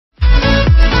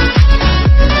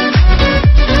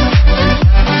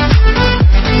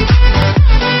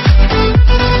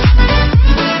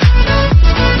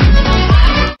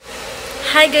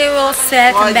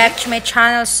welcome back to my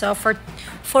channel. So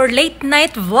for late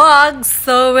night vlogs,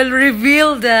 so we'll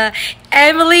reveal the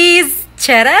Emily's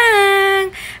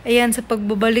charang. Ayan, sa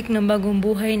pagbabalik ng bagong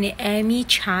buhay ni Emie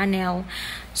channel.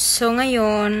 So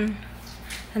ngayon,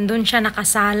 nandun siya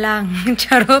nakasalang.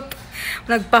 Charoot.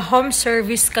 Nagpa-home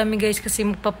service kami guys kasi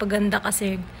magpapaganda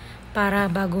kasi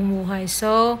para bagong buhay.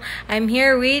 So, I'm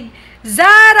here with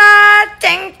Zara!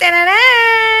 Teng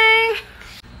teneneng!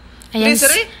 Ayan.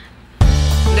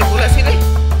 Hindi pula sila.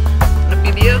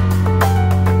 Napidyo.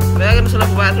 Bayagan sa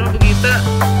labato ng bugita.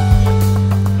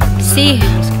 Say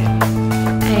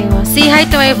hi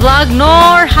to my vlog,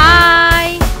 Nor.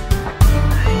 Hi!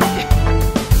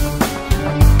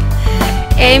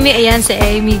 Emie, ayan si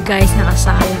Emie guys.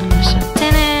 Nakasalang na siya.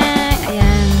 Tanay!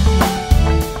 Ayan.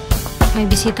 May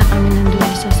bisita kami nandun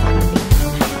isa sa kabila.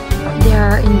 They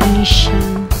are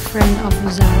Indonesian friend of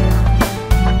Zara.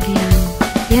 Ayan.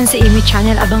 Ayan si Emie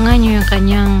channel. Abangan nyo yung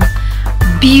kanyang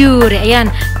beauty. Ayan.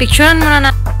 Picturean muna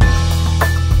na.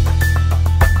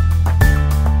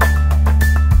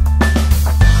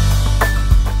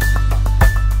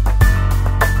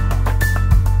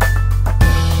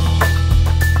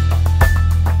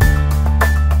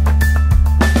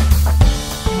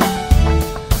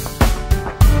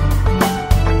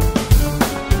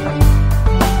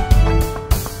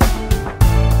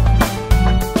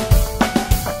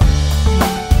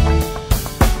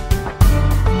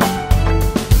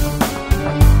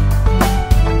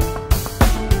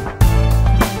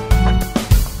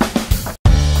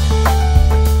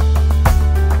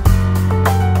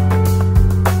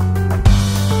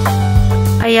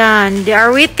 Ayan, they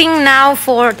are waiting now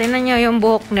for, tingnan nyo yung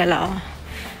buhok nila.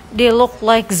 They look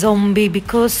like zombie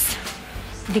because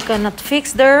they cannot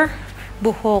fix their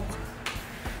buhok.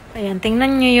 Ayan,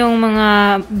 tingnan nyo yung mga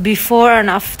before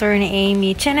and after ni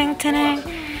Emie. Tsanang, tsanang.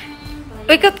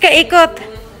 Ikot ka, ikot.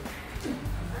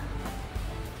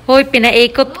 Hoy,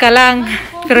 pinaikot ka lang.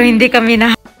 Pero hindi kami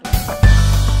na.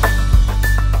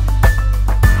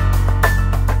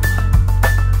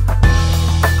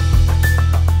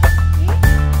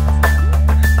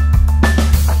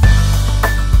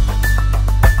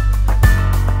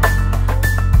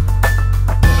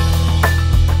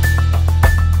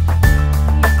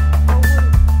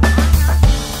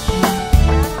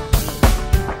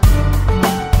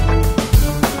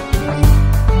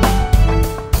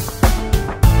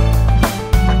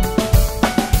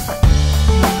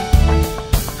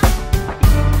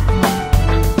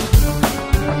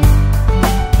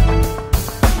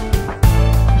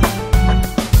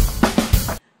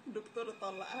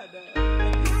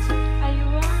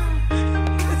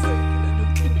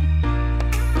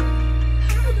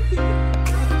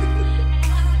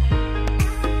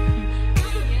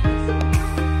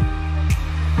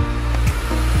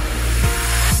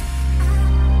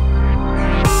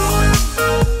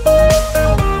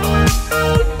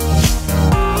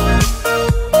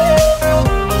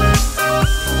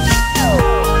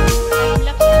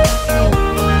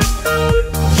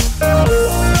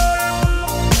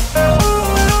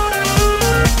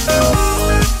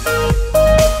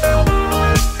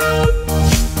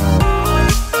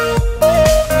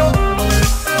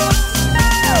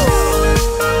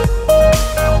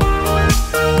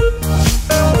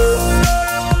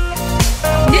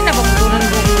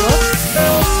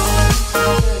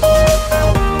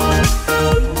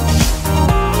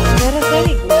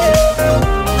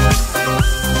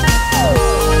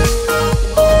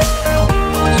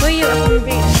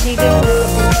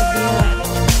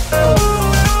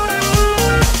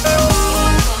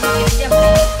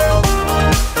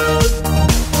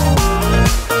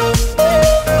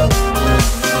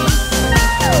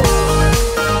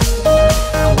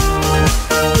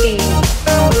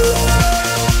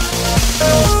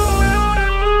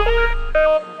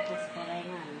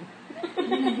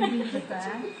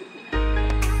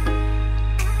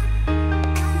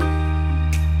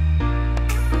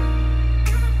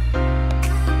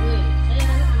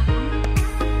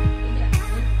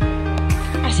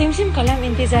 Sim-sim ka lang,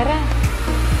 Inti Zara.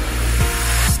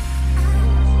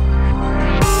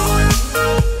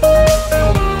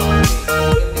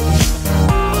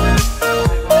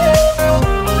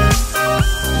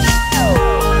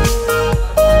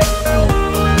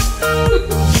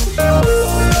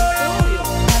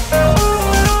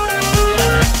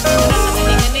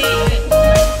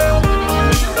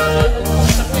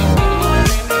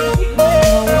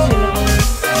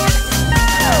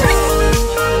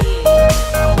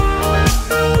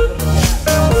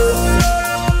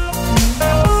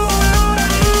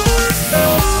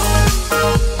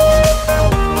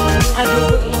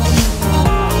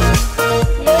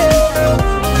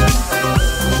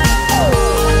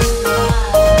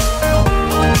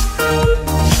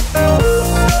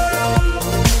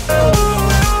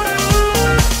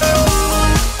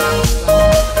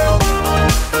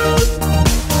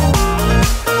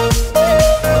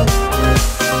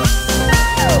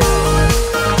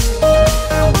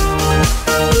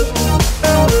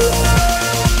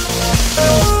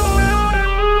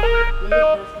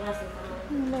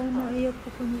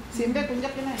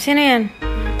 Sino yan?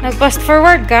 Nag-fast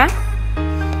forward ka?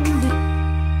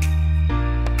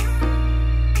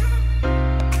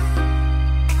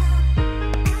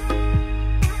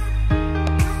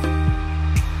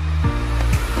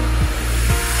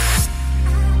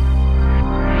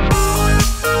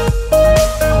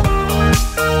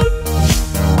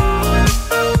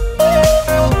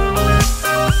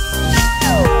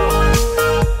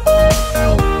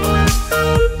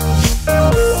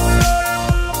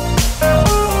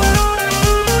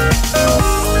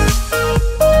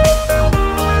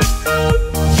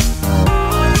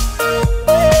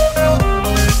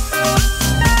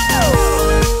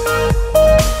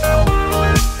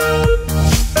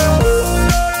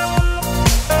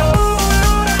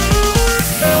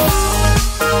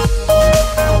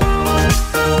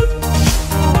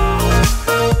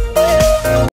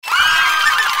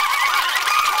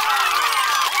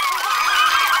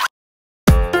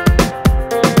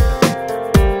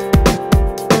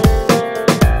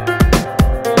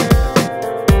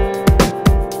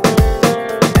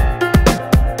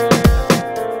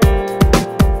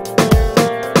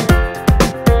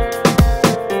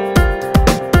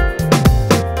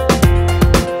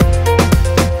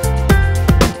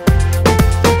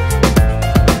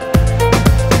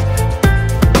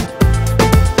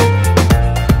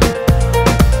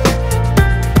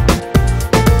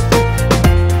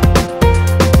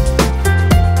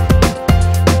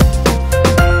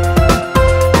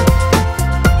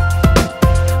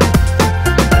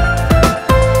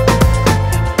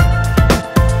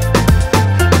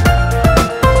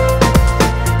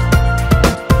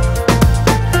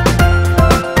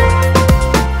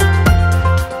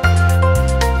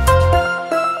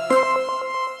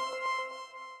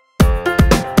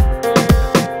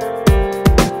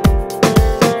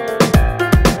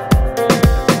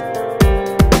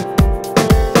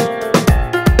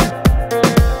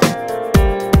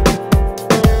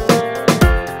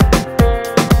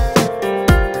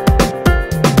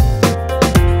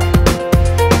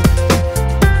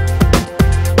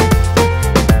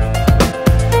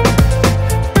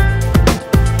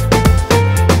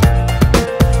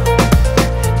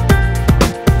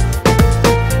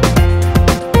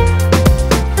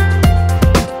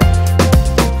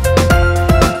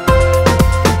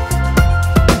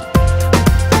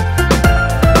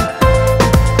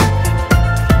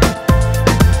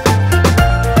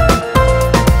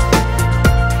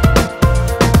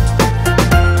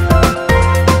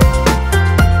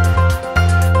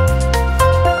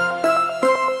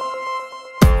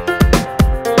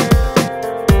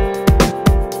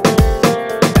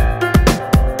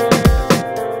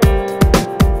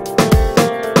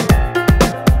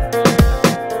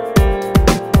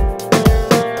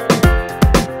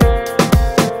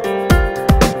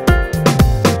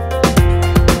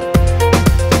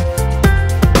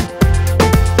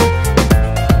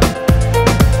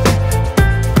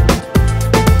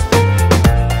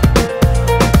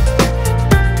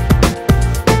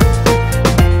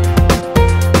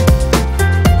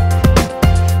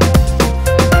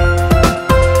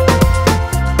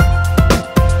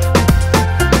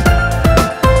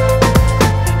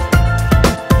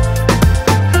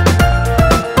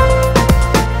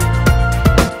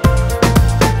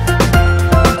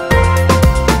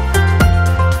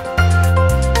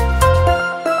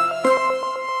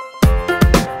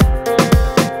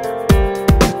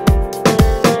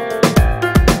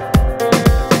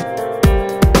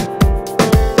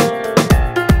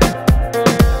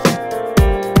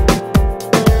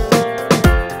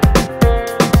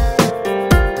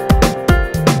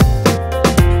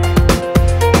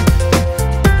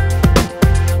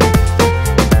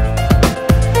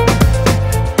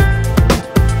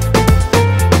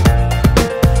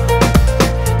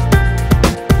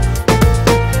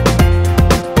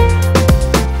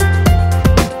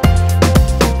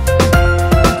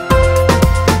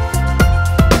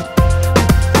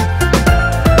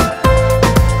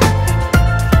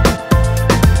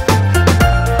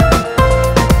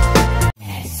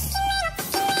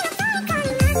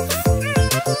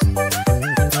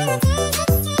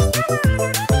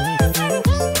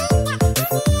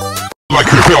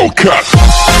 like a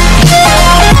Hellcat.